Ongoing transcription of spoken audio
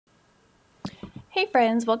Hey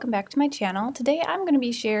friends, welcome back to my channel. Today I'm going to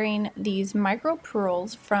be sharing these micro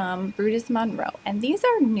pearls from Brutus Monroe, and these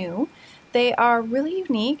are new. They are really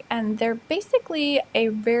unique and they're basically a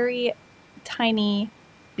very tiny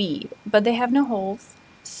bead, but they have no holes.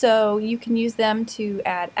 So you can use them to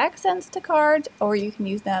add accents to cards, or you can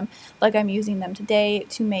use them like I'm using them today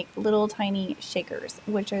to make little tiny shakers,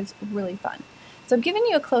 which is really fun. So I'm giving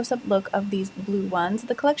you a close-up look of these blue ones.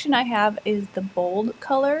 The collection I have is the bold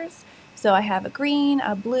colors. So I have a green,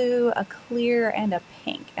 a blue, a clear, and a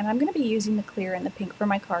pink. And I'm going to be using the clear and the pink for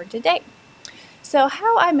my card today. So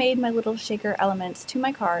how I made my little shaker elements to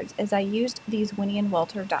my cards is I used these Winnie &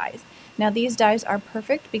 Walter dies. Now these dies are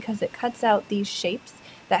perfect because it cuts out these shapes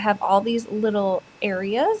that have all these little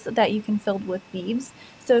areas that you can fill with beads.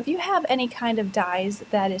 So if you have any kind of dies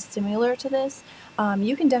that is similar to this,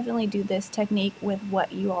 you can definitely do this technique with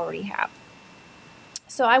what you already have.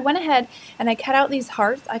 So I went ahead and I cut out these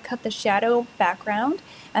hearts. I cut the shadow background,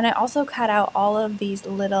 and I also cut out all of these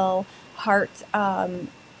little heart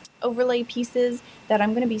overlay pieces that I'm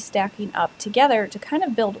going to be stacking up together to kind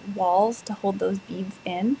of build walls to hold those beads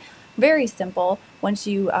in. Very simple once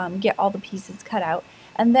you get all the pieces cut out.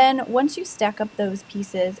 And then once you stack up those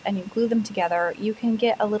pieces and you glue them together, you can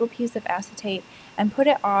get a little piece of acetate and put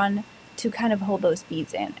it on to kind of hold those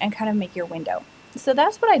beads in and kind of make your window. So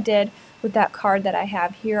that's what I did with that card that I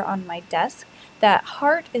have here on my desk. That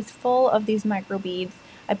heart is full of these micro beads.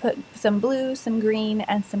 I put some blue, some green,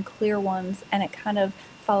 and some clear ones, and it kind of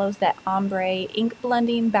follows that ombre ink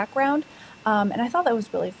blending background. And I thought that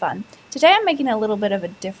was really fun. Today I'm making a little bit of a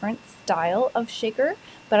different style of shaker,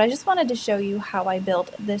 but I just wanted to show you how I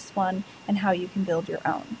built this one and how you can build your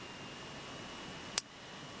own.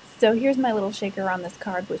 So here's my little shaker on this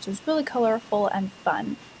card, which is really colorful and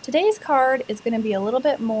fun. Today's card is going to be a little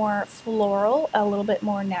bit more floral, a little bit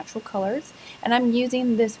more natural colors, and I'm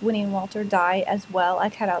using this Winnie & Walter die as well. I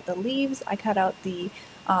cut out the leaves, I cut out the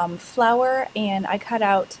flower, and I cut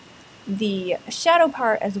out the shadow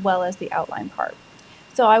part as well as the outline part.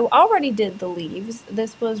 So I already did the leaves.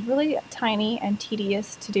 This was really tiny and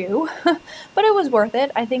tedious to do, but it was worth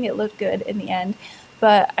it. I think it looked good in the end.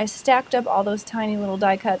 But I stacked up all those tiny little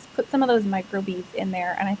die cuts, put some of those micro beads in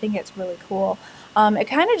there, and I think it's really cool. It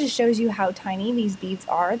kind of just shows you how tiny these beads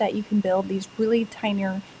are, that you can build these really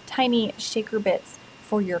tiny shaker bits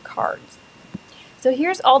for your cards. So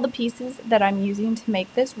here's all the pieces that I'm using to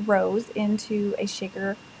make this rose into a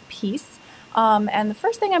shaker piece. And the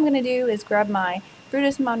first thing I'm going to do is grab my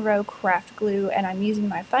Brutus Monroe craft glue, and I'm using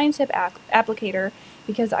my fine tip applicator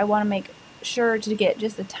because I want to make sure to get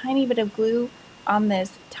just a tiny bit of glue on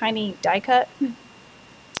this tiny die cut,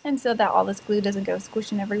 and so that all this glue doesn't go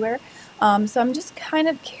squishing everywhere. So I'm just kind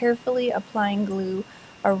of carefully applying glue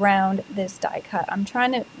around this die cut. I'm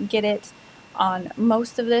trying to get it on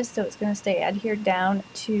most of this so it's going to stay adhered down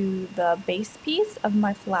to the base piece of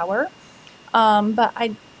my flower. But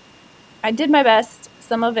I did my best.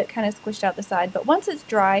 Some of it kind of squished out the side, but once it's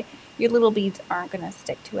dry, your little beads aren't going to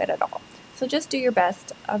stick to it at all. So just do your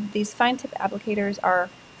best. These fine tip applicators are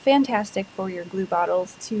fantastic for your glue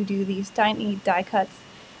bottles to do these tiny die cuts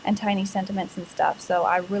and tiny sentiments and stuff, so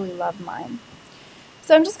I really love mine.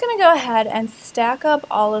 So I'm just going to go ahead and stack up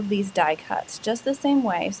all of these die cuts just the same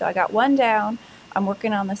way. So I got one down, I'm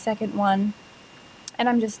working on the second one, and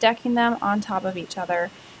I'm just stacking them on top of each other,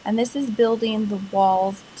 and this is building the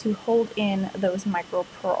walls to hold in those micro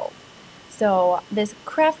pearls. So this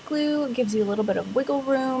craft glue gives you a little bit of wiggle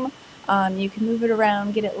room. You can move it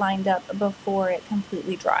around, get it lined up before it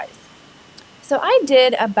completely dries. So I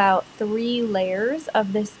did about 3 layers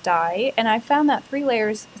of this die, and I found that 3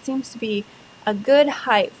 layers seems to be a good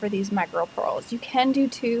height for these micro pearls. You can do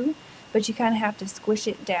 2, but you kind of have to squish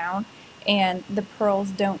it down and the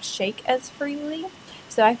pearls don't shake as freely.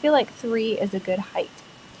 So I feel like 3 is a good height.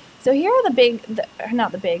 So here are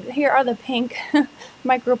here are the pink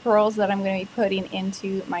micro pearls that I'm going to be putting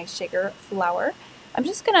into my shaker flower. I'm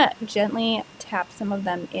just going to gently tap some of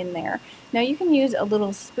them in there. Now you can use a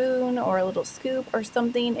little spoon or a little scoop or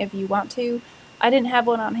something if you want to. I didn't have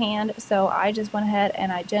one on hand, so I just went ahead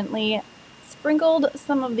and I gently sprinkled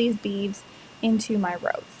some of these beads into my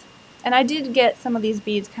rose. And I did get some of these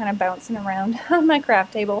beads kind of bouncing around on my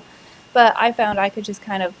craft table, but I found I could just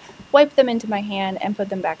kind of wipe them into my hand and put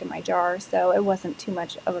them back in my jar, so it wasn't too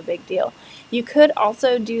much of a big deal. You could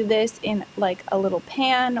also do this in like a little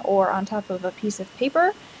pan or on top of a piece of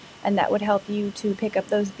paper, and that would help you to pick up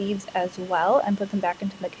those beads as well and put them back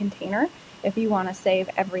into the container if you want to save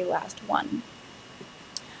every last one.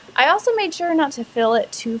 I also made sure not to fill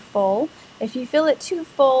it too full. If you fill it too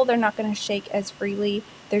full, they're not going to shake as freely.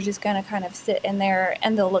 They're just going to kind of sit in there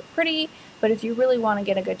and they'll look pretty, but if you really want to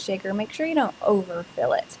get a good shaker, make sure you don't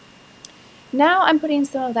overfill it. Now I'm putting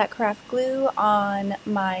some of that craft glue on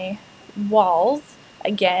my walls.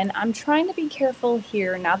 Again, I'm trying to be careful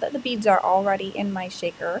here, now that the beads are already in my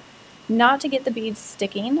shaker, not to get the beads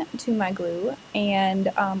sticking to my glue, and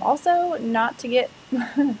also not to get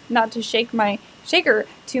not to shake my shaker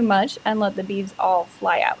too much and let the beads all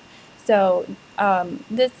fly out. So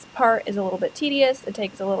this part is a little bit tedious. It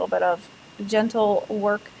takes a little bit of gentle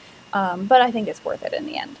work, but I think it's worth it in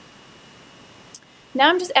the end. Now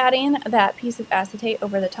I'm just adding that piece of acetate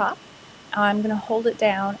over the top. I'm going to hold it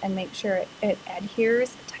down and make sure it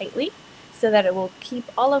adheres tightly so that it will keep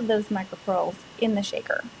all of those micro pearls in the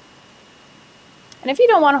shaker. And if you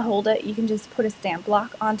don't want to hold it, you can just put a stamp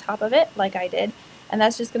block on top of it like I did, and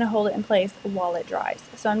that's just going to hold it in place while it dries.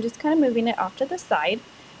 So I'm just kind of moving it off to the side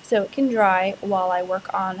so it can dry while I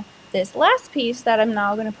work on this last piece that I'm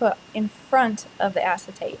now going to put in front of the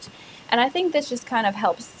acetate. And I think this just kind of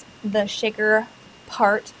helps the shaker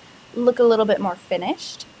part look a little bit more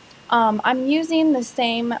finished. I'm using the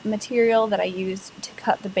same material that I used to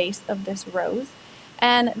cut the base of this rose,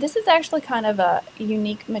 and this is actually kind of a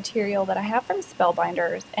unique material that I have from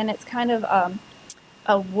Spellbinders, and it's kind of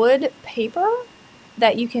a wood paper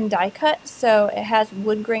that you can die cut, so it has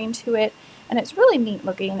wood grain to it, and it's really neat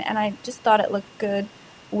looking, and I just thought it looked good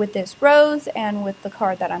with this rose and with the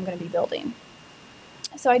card that I'm going to be building.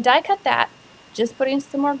 So I die cut that, just putting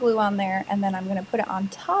some more glue on there, and then I'm going to put it on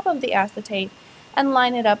top of the acetate and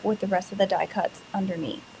line it up with the rest of the die cuts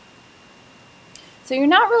underneath. So you're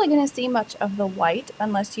not really going to see much of the white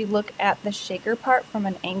unless you look at the shaker part from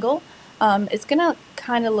an angle. It's going to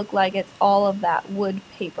kind of look like it's all of that wood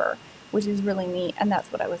paper, which is really neat, and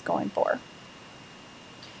that's what I was going for.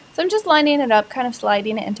 So I'm just lining it up, kind of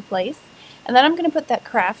sliding it into place, and then I'm going to put that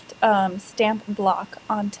craft stamp block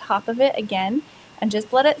on top of it again, and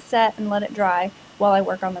just let it set and let it dry while I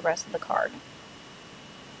work on the rest of the card.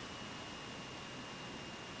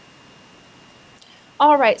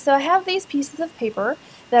 Alright, so I have these pieces of paper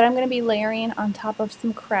that I'm going to be layering on top of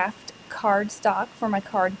some craft cardstock for my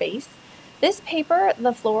card base. This paper,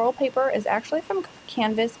 the floral paper, is actually from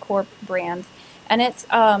Canvas Corp brands, and it's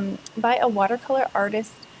by a watercolor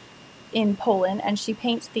artist in Poland, and she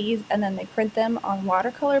paints these and then they print them on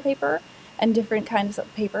watercolor paper and different kinds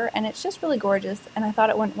of paper, and it's just really gorgeous, and I thought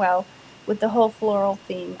it went well with the whole floral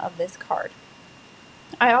theme of this card.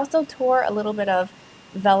 I also tore a little bit of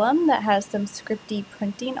vellum that has some scripty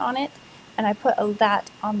printing on it, and I put that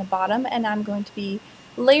on the bottom, and I'm going to be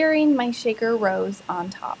layering my shaker rose on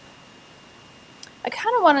top. I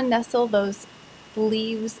kind of want to nestle those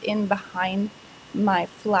leaves in behind my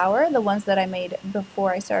flower, the ones that I made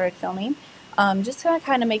before I started filming, just to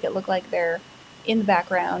kind of make it look like they're in the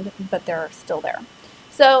background, but they're still there.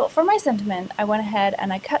 So for my sentiment, I went ahead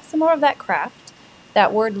and I cut some more of that craft,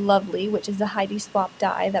 that word lovely, which is the Heidi Swap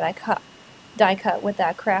die that I die cut with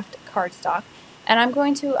that craft cardstock, and I'm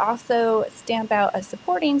going to also stamp out a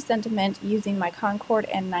supporting sentiment using my Concord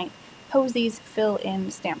and Ninth Posies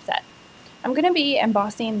fill-in stamp set. I'm going to be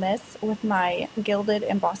embossing this with my Gilded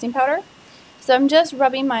embossing powder, so I'm just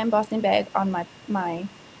rubbing my embossing bag on my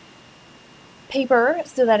paper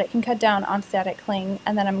so that it can cut down on static cling,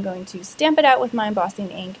 and then I'm going to stamp it out with my embossing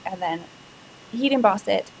ink and then heat emboss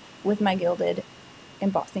it with my Gilded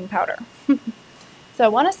embossing powder. So I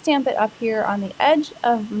want to stamp it up here on the edge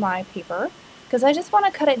of my paper because I just want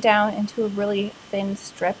to cut it down into a really thin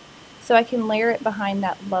strip so I can layer it behind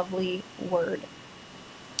that lovely word.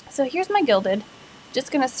 So here's my Gilded, just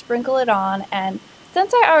going to sprinkle it on, and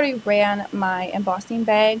since I already ran my embossing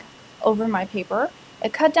bag over my paper,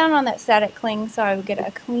 it cut down on that static cling so I would get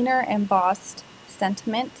a cleaner embossed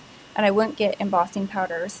sentiment and I wouldn't get embossing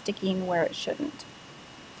powder sticking where it shouldn't.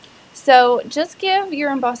 So just give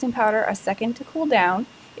your embossing powder a second to cool down.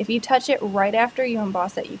 If you touch it right after you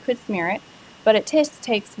emboss it, you could smear it, but it just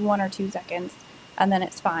takes 1 or 2 seconds and then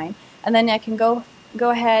it's fine. And then I can go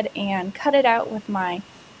ahead and cut it out with my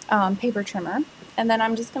paper trimmer, and then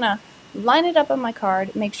I'm just going to line it up on my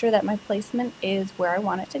card, make sure that my placement is where I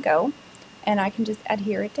want it to go, and I can just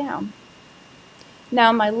adhere it down.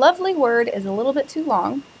 Now my lovely word is a little bit too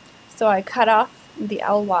long, so I cut off the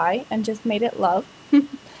LY and just made it love.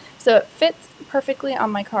 So it fits perfectly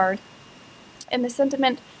on my card, and the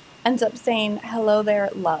sentiment ends up saying, hello there,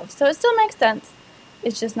 love. So it still makes sense,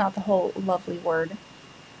 it's just not the whole lovely word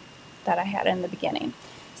that I had in the beginning.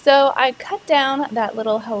 So I cut down that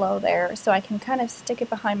little hello there so I can kind of stick it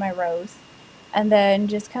behind my rose, and then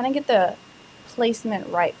just kind of get the placement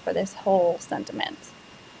right for this whole sentiment.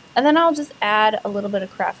 And then I'll just add a little bit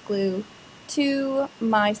of craft glue to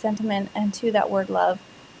my sentiment and to that word love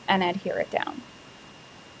and adhere it down.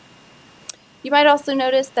 You might also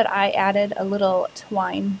notice that I added a little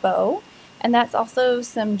twine bow, and that's also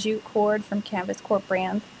some jute cord from Canvas Cork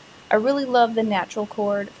brands. I really love the natural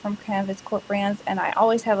cord from Canvas Cork brands, and I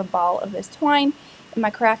always have a ball of this twine in my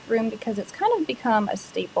craft room because it's kind of become a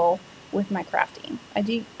staple with my crafting.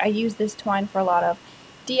 I use this twine for a lot of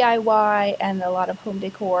DIY and a lot of home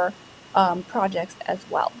decor projects as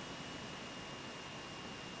well.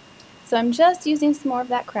 So I'm just using some more of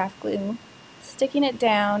that craft glue, sticking it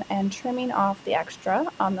down and trimming off the extra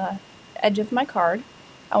on the edge of my card.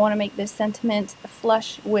 I want to make this sentiment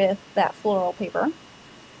flush with that floral paper.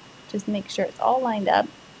 Just make sure it's all lined up.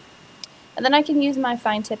 And then I can use my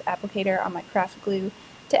fine tip applicator on my craft glue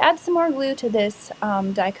to add some more glue to this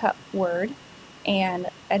die cut word and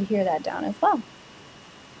adhere that down as well.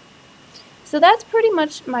 So that's pretty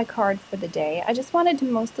much my card for the day. I just wanted to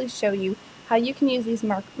mostly show you how you can use these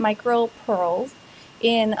micro pearls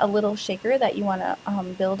in a little shaker that you want to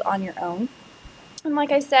build on your own. And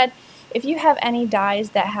like I said, if you have any dies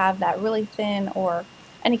that have that really thin or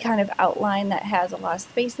any kind of outline that has a lot of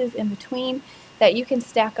spaces in between that you can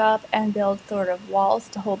stack up and build sort of walls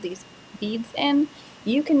to hold these beads in,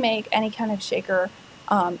 you can make any kind of shaker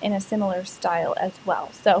in a similar style as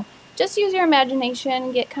well. So just use your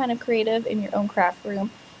imagination, get kind of creative in your own craft room,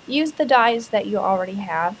 use the dies that you already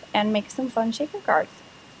have, and make some fun shaker cards.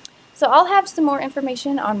 So I'll have some more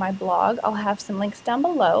information on my blog. I'll have some links down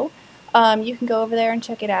below. You can go over there and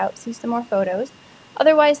check it out, see some more photos.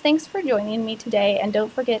 Otherwise, thanks for joining me today, and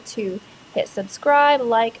don't forget to hit subscribe,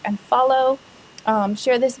 like, and follow.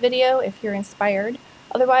 Share this video if you're inspired.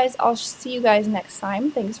 Otherwise, I'll see you guys next time.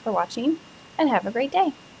 Thanks for watching, and have a great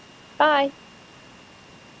day. Bye!